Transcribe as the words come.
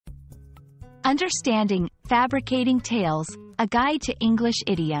Understanding Fabricating Tales, a guide to English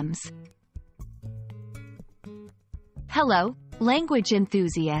idioms. Hello, language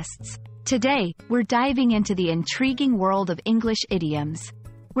enthusiasts. Today, we're diving into the intriguing world of English idioms.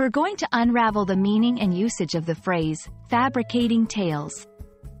 We're going to unravel the meaning and usage of the phrase, fabricating tales.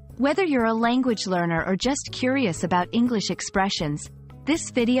 Whether you're a language learner or just curious about English expressions, this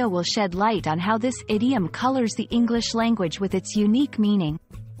video will shed light on how this idiom colors the English language with its unique meaning.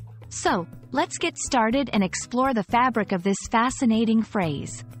 So, let's get started and explore the fabric of this fascinating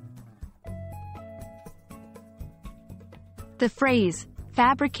phrase. The phrase,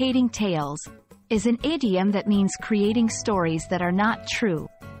 fabricating tales, is an idiom that means creating stories that are not true,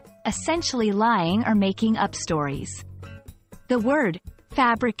 essentially lying or making up stories. The word,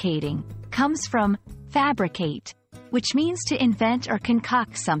 fabricating, comes from fabricate, which means to invent or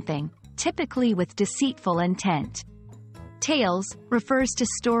concoct something, typically with deceitful intent. Tales refers to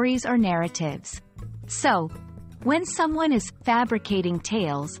stories or narratives. So, when someone is fabricating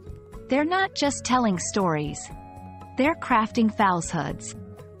tales, they're not just telling stories. They're crafting falsehoods.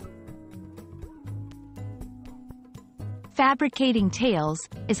 Fabricating tales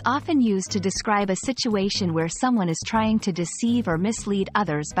is often used to describe a situation where someone is trying to deceive or mislead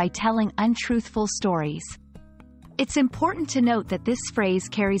others by telling untruthful stories. It's important to note that this phrase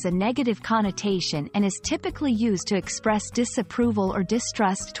carries a negative connotation and is typically used to express disapproval or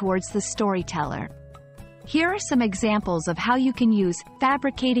distrust towards the storyteller. Here are some examples of how you can use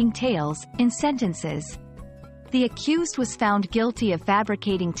fabricating tales in sentences. The accused was found guilty of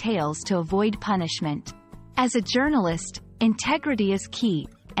fabricating tales to avoid punishment. As a journalist, integrity is key,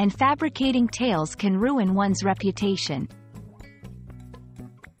 and fabricating tales can ruin one's reputation.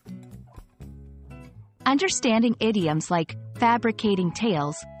 Understanding idioms like fabricating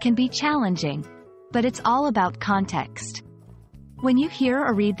tales can be challenging, but it's all about context. When you hear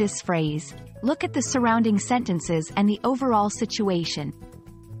or read this phrase, look at the surrounding sentences and the overall situation.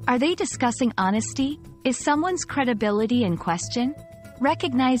 Are they discussing honesty? Is someone's credibility in question?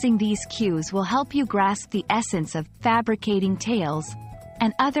 Recognizing these cues will help you grasp the essence of fabricating tales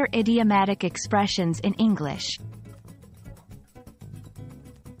and other idiomatic expressions in English.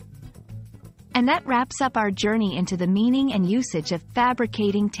 And that wraps up our journey into the meaning and usage of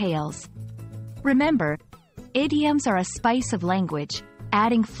fabricating tales. Remember, idioms are a spice of language,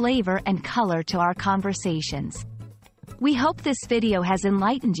 adding flavor and color to our conversations. We hope this video has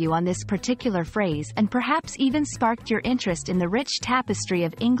enlightened you on this particular phrase and perhaps even sparked your interest in the rich tapestry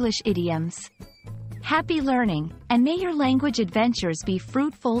of English idioms. Happy learning, and may your language adventures be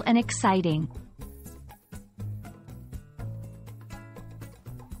fruitful and exciting.